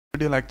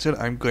video lecture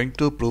I'm going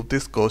to prove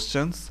these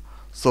questions.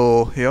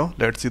 So here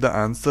let's see the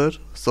answer.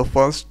 So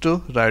first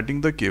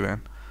writing the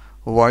given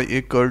y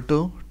equal to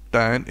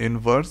tan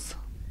inverse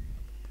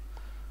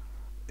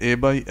a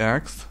by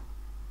x,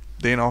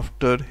 then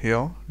after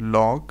here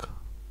log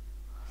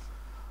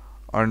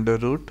under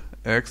root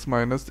x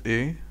minus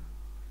a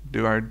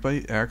divided by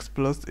x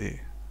plus a.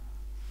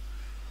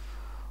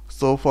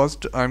 So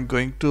first I'm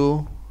going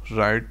to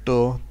write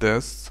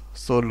this.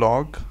 So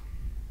log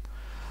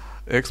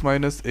x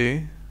minus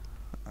a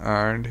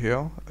and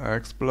here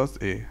x plus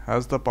a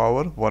has the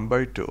power 1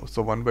 by 2.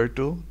 So 1 by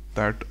 2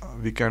 that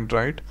we can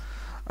write,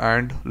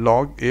 and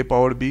log a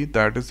power b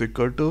that is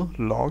equal to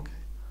log.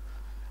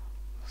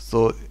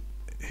 So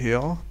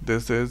here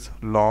this is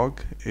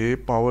log a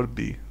power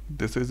b,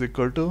 this is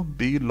equal to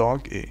b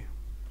log a.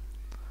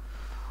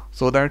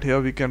 So that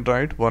here we can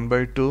write 1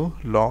 by 2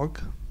 log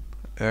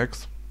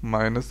x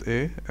minus a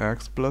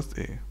x plus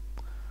a,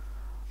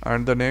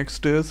 and the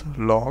next is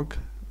log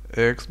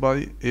x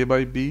by a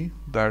by b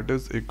that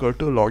is equal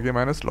to log a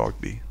minus log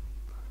b.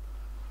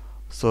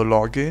 So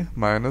log a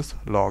minus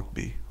log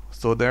b,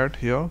 so that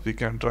here we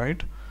can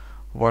write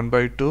 1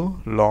 by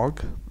 2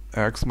 log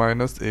x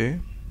minus a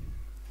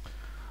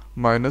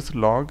minus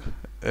log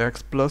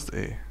x plus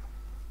a.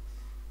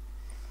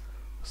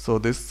 So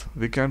this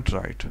we can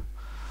write.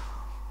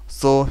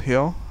 So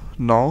here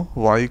now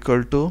y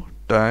equal to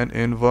tan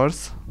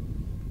inverse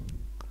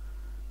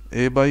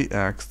a by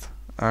x,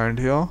 and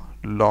here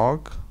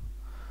log,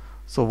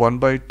 so 1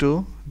 by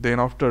 2 then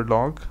after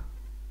log,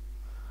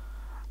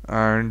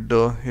 and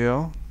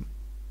here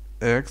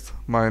x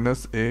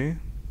minus a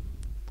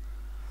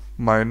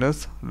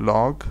minus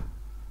log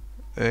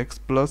x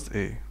plus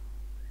a.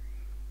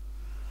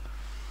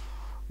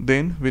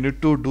 Then we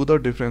need to do the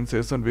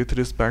differentiation with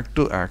respect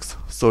to x.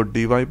 So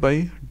dy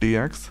by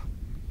dx.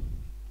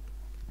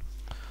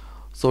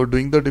 So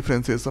doing the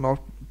differentiation of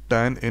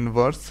tan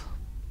inverse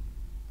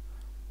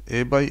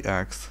a by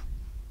x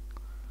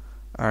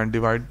and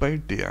divide by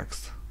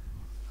dx.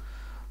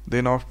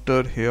 Then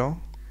after here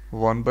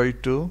 1 by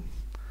 2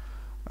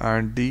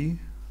 and d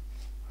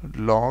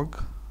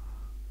log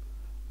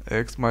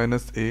x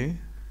minus a,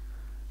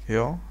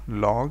 here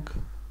log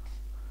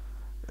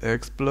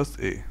x plus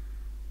a,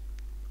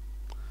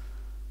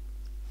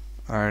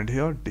 and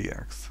here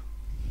dx.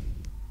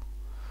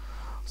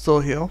 So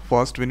here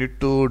first we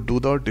need to do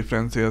the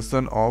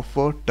differentiation of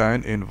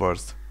tan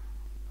inverse,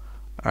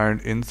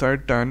 and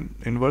inside tan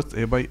inverse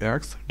a by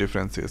x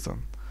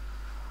differentiation.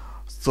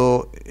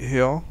 So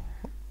here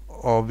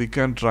we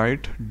can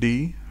write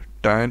d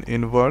tan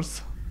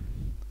inverse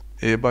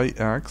a by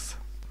x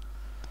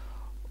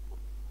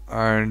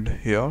and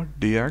here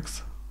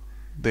dx.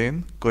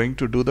 Then going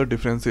to do the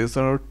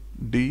differentiation of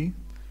d.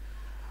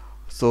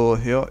 So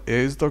here a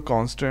is the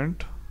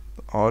constant,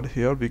 or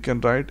here we can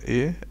write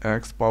a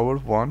x power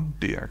 1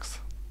 dx.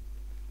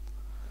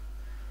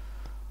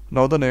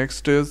 Now the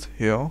next is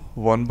here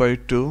 1 by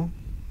 2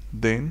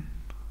 then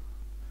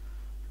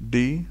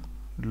d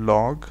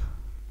log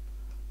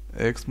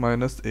x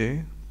minus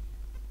a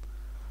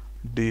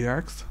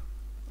dx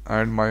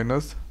and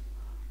minus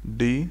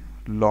d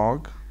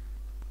log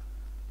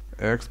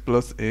x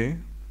plus a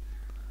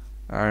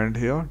and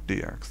here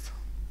dx.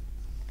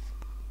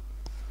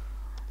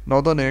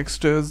 Now the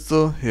next is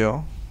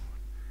here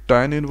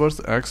tan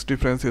inverse x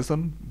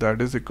differentiation,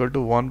 that is equal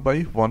to 1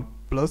 by 1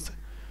 plus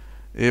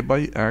a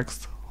by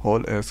x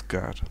whole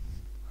square,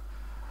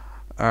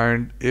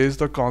 and a is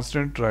the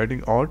constant,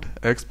 writing out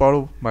x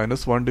power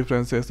minus 1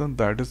 differentiation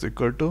that is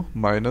equal to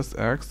minus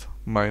x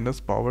minus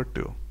power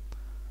 2.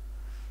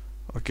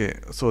 Okay,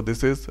 so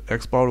this is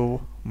x power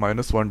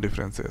minus 1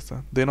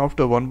 differentiation. Then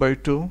after 1 by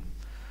 2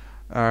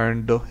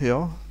 and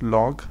here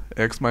log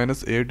x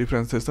minus a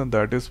differentiation,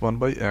 that is 1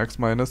 by x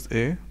minus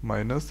a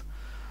minus,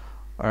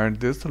 and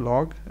this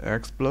log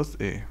x plus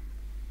a.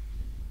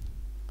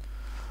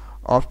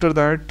 After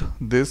that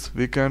this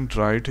we can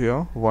write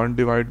here 1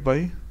 divided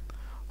by,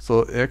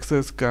 so x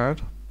square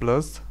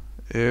plus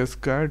a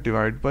square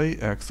divided by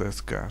x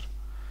square,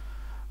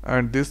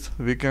 and this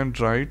we can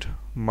write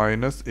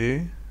minus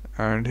a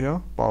and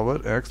here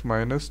power x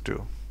minus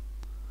 2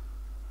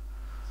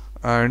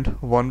 and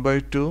 1 by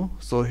 2.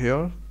 So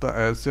here the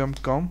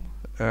LCM come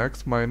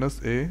x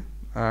minus a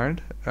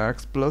and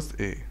x plus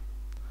a.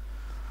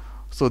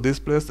 So this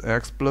place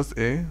x plus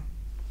a.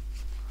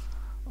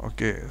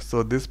 Okay,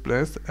 so this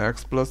place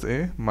x plus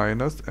a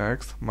minus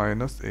x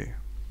minus a.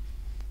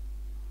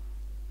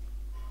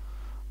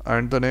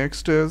 And the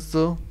next is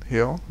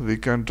here we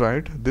can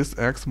write this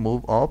x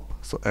move up,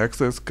 so x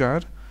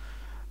square,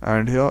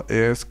 and here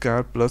a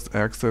square plus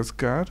x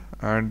square,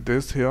 and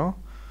this here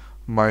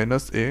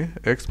minus a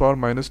x power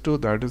minus 2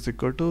 that is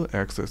equal to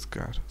x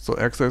square. So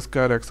x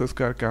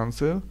square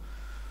cancel,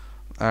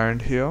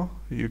 and here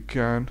you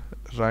can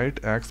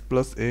write x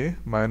plus a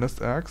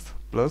minus x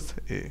plus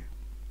a,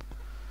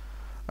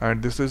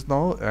 and this is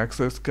now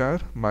x square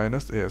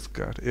minus a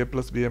square, a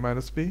plus b a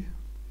minus b.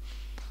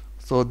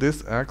 So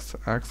this x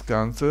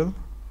cancel.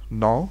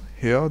 Now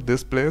here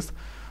this place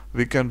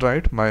we can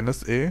write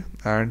minus a,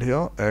 and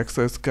here x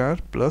square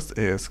plus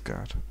a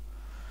square,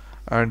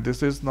 and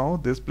this is now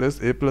this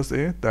place a plus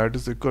a, that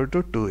is equal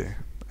to 2a,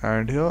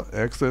 and here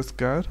x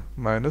square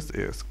minus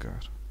a square,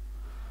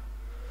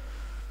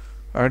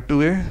 and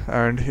 2a,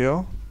 and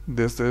here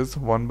this is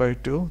 1 by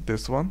 2,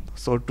 this one,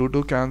 so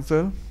 2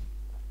 cancel.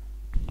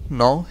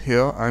 Now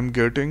here I'm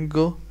getting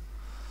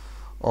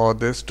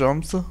this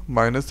terms,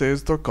 minus a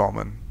is the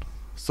common,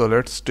 so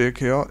let's take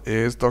here a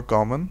is the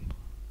common.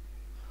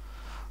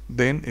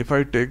 Then if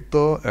I take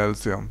the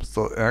LCM,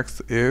 so x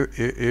a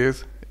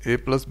is a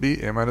plus b,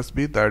 a minus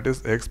b, that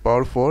is x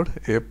power 4,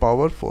 a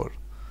power 4,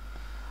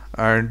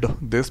 and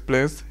this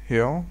place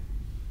here,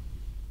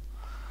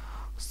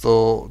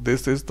 so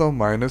this is the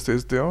minus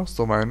is there,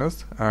 so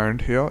minus,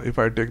 and here if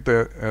I take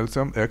the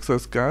LCM, x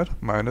square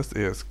minus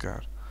a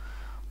square,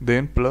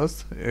 then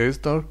plus a is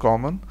the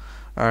common,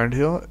 and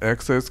here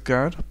x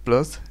square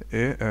plus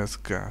a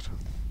square.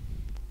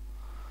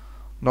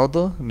 Now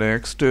the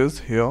next is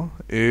here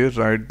a,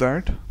 write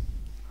that,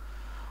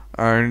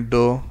 and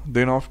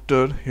then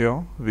after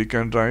here we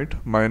can write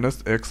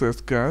minus x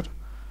square,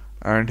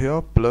 and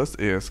here plus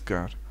a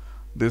square,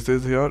 this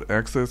is here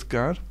x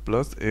square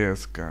plus a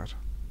square.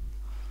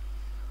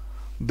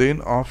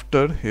 Then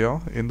after here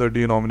in the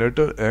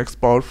denominator x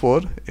power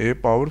 4, a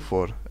power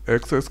 4,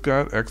 x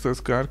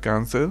square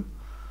cancel,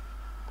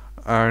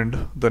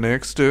 and the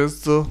next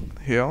is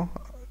here,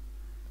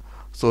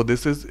 so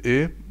this is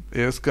a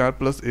square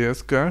plus a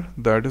square,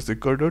 that is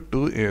equal to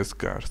 2a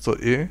square, so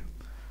a,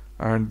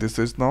 and this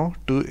is now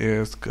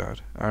 2a square,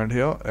 and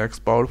here x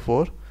power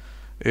 4,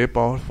 a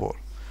power 4,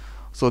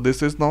 so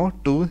this is now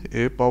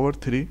 2a power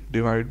 3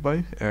 divided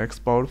by x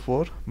power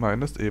 4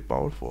 minus a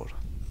power 4.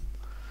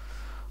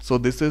 So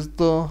this is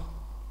the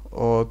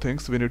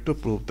things we need to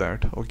prove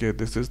that, okay,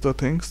 this is the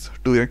things,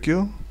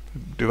 2aq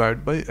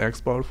divided by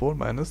x power 4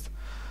 minus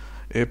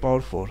a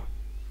power 4.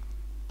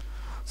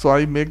 So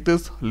I make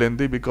this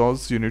lengthy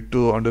because you need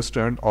to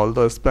understand all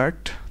the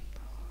aspect.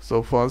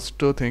 So first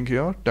thing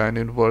here, tan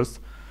inverse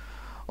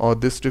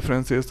this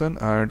differentiation,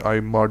 and I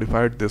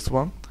modified this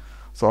one.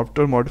 So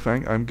after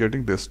modifying, I'm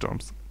getting these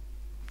terms.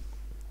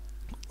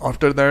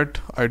 After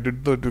that I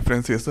did the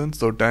differentiation,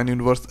 so tan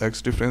inverse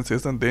x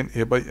differentiation, then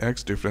a by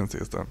x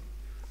differentiation,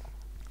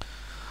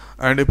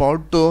 and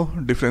about the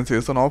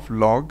differentiation of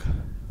log,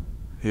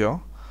 here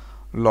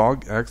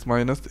log x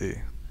minus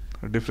a,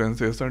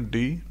 differentiation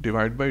d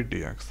divided by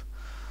dx.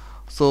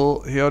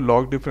 So here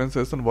log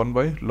differentiation 1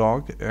 by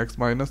log x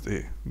minus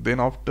a, then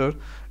after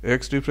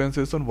x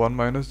differentiation 1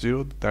 minus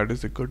 0, that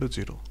is equal to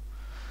 0.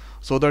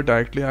 So that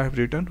directly I have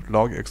written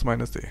log x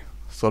minus a,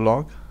 so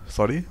log,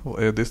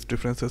 this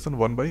differentiation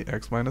 1 by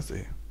x minus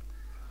a,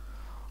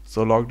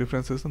 so log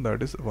differentiation,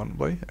 that is 1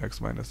 by x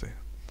minus a,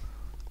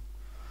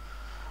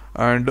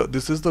 and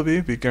this is the way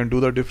we can do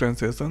the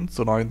differentiation.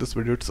 So now in this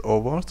video it's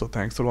over, so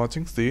thanks for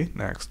watching, see you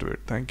next video,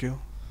 thank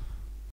you.